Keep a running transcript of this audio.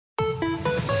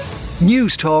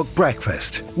Newstalk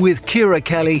Breakfast with Ciara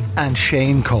Kelly and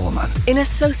Shane Coleman. In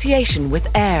association with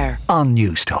AIR On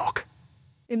Newstalk.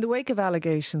 In the wake of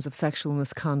allegations of sexual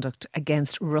misconduct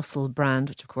against Russell Brand,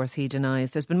 which of course he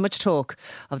denies, there's been much talk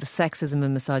of the sexism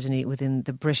and misogyny within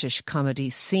the British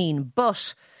comedy scene.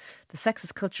 But the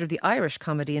sexist culture of the Irish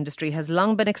comedy industry has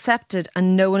long been accepted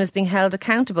and no one is being held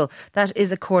accountable. That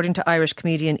is according to Irish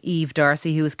comedian Eve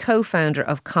Darcy, who is co-founder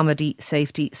of Comedy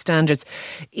Safety Standards.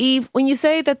 Eve, when you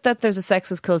say that there's a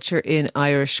sexist culture in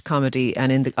Irish comedy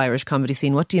and in the Irish comedy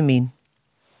scene, what do you mean?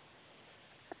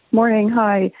 Morning,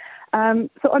 hi.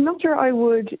 So I'm not sure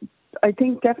I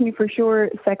think definitely for sure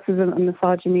sexism and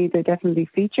misogyny, they definitely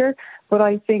feature, but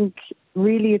I think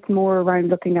really it's more around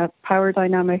looking at power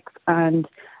dynamics, and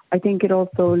I think it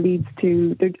also leads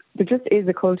to, there just is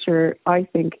a culture, I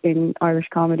think, in Irish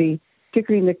comedy,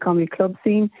 particularly in the comedy club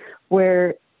scene,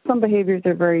 where some behaviours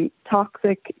are very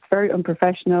toxic, it's very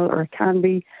unprofessional, or it can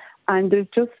be, and there's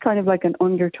just kind of like an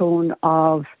undertone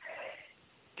of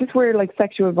just where like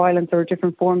sexual violence or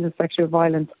different forms of sexual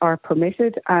violence are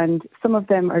permitted, and some of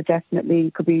them are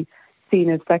definitely could be seen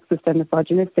as sexist and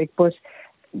misogynistic. But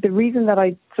the reason that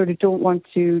I sort of don't want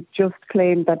to just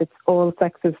claim that it's all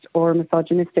sexist or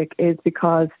misogynistic is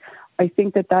because I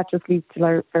think that just leads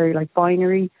to very like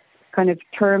binary kind of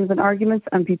terms and arguments,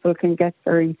 and people can get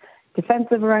very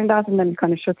defensive around that, and then it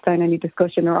kind of shuts down any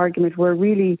discussion or argument, where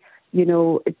really, you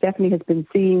know, it definitely has been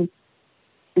seen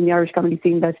in the Irish comedy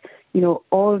scene that, you know,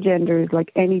 all genders,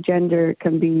 like any gender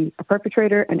can be a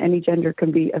perpetrator and any gender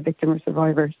can be a victim or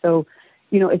survivor. So,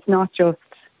 you know, it's not just,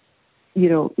 you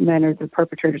know, men are the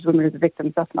perpetrators, women are the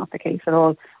victims. That's not the case at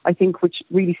all. I think which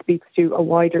really speaks to a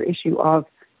wider issue of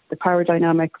the power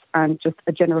dynamics and just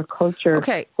a general culture.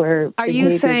 Okay. Where are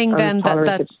you saying then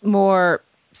that more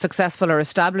successful or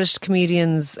established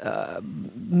comedians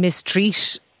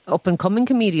mistreat up and coming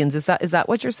comedians? Is that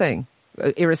what you're saying?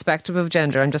 Irrespective of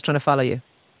gender? I'm just trying to follow you.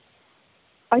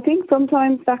 I think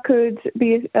sometimes that could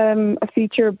be a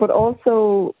feature, but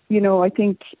also, you know, I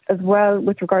think as well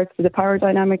with regards to the power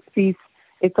dynamics piece,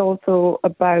 it's also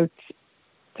about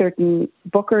certain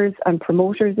bookers and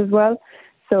promoters as well.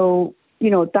 So, you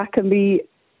know, that can be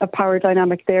a power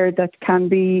dynamic there that can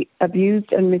be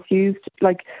abused and misused.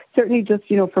 Like certainly just,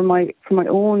 you know, from my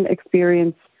own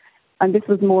experience, and this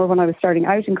was more when I was starting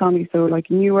out in comedy, so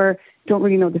like newer, don't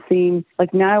really know the scene.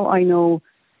 Like now I know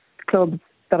clubs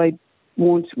that I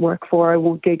won't work for, I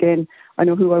won't gig in, I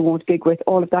know who I won't gig with,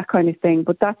 all of that kind of thing.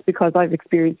 But that's because I've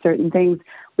experienced certain things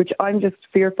which I'm just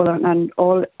fearful of, and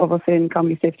all of us in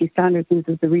Comedy Safety Standards, this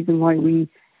is the reason why we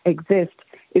exist,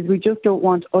 is we just don't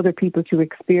want other people to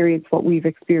experience what we've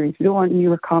experienced. We don't want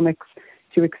newer comics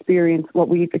to experience what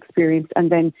we've experienced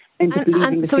and then end up leaving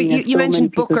and the so scene. You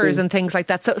mentioned bookers and things like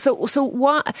that. So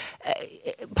what...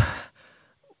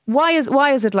 Why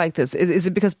is it like this? Is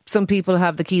it because some people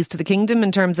have the keys to the kingdom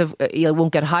in terms of you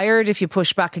won't get hired if you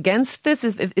push back against this?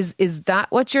 Is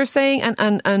that what you're saying?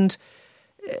 And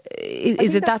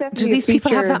is it that do these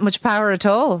people have that much power at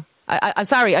all? I'm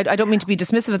sorry, I don't mean to be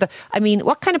dismissive of that. I mean,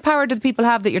 what kind of power do the people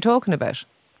have that you're talking about?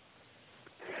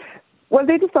 Well,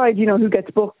 they decide, you know, who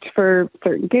gets booked for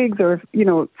certain gigs or, you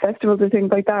know, festivals or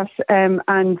things like that.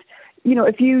 And, you know,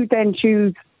 if you then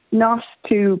choose not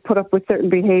to put up with certain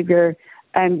behaviour,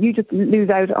 you just lose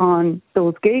out on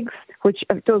those gigs, which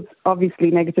does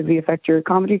obviously negatively affect your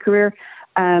comedy career.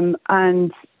 And,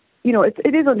 you know, it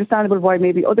is understandable why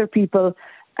maybe other people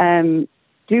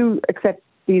do accept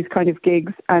these kind of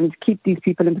gigs and keep these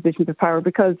people in positions of power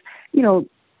because, you know,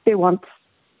 they want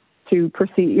to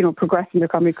proceed, you know, progress in their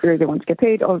comedy career, they want to get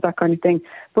paid, all of that kind of thing.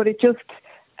 But it just,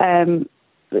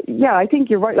 yeah, I think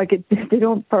you're right. Like they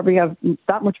don't probably have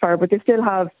that much power, but they're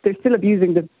still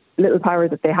abusing the little power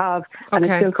that they have, and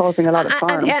it's still causing a lot of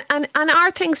harm. And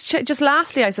are things just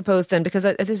lastly, I suppose, then, because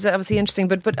this is obviously interesting,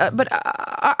 but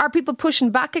are people pushing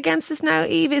back against this now,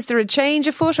 Eve? Is there a change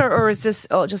afoot, or is this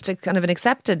just a kind of an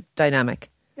accepted dynamic?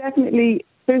 Definitely,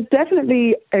 there's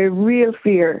definitely a real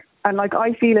fear, and like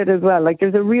I feel it as well. Like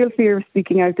there's a real fear of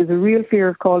speaking out. There's a real fear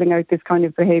of calling out this kind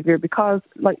of behaviour because,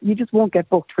 like, you just won't get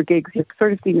booked for gigs. You're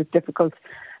sort of seen as difficult.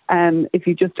 If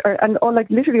you just are, and all, like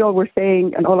literally all we're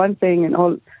saying, and all I'm saying, and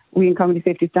all we in Comedy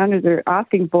Safety Standards are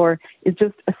asking for is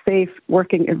just a safe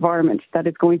working environment that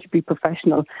is going to be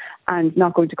professional and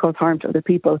not going to cause harm to other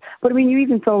people. But I mean, you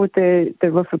even saw with the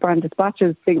Russell Brand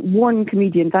dispatches thing, one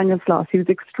comedian, Daniel Sloss, who's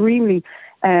extremely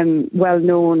well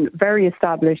known, very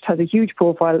established, has a huge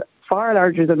profile, far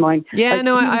larger than mine. Yeah, like,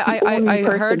 no, I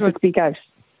heard what speak out,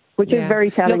 which is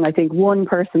very telling. I think one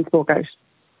person spoke out.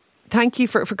 Thank you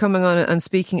for coming on and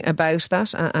speaking about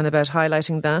that and about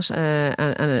highlighting that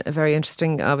and a very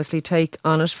interesting, obviously, take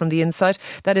on it from the inside.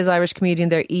 That is Irish comedian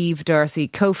there, Eve Darcy,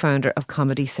 co-founder of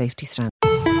Comedy Safety Stand.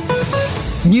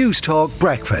 Newstalk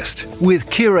Breakfast with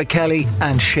Ciara Kelly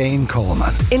and Shane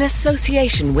Coleman. In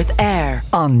association with AIR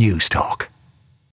On Newstalk.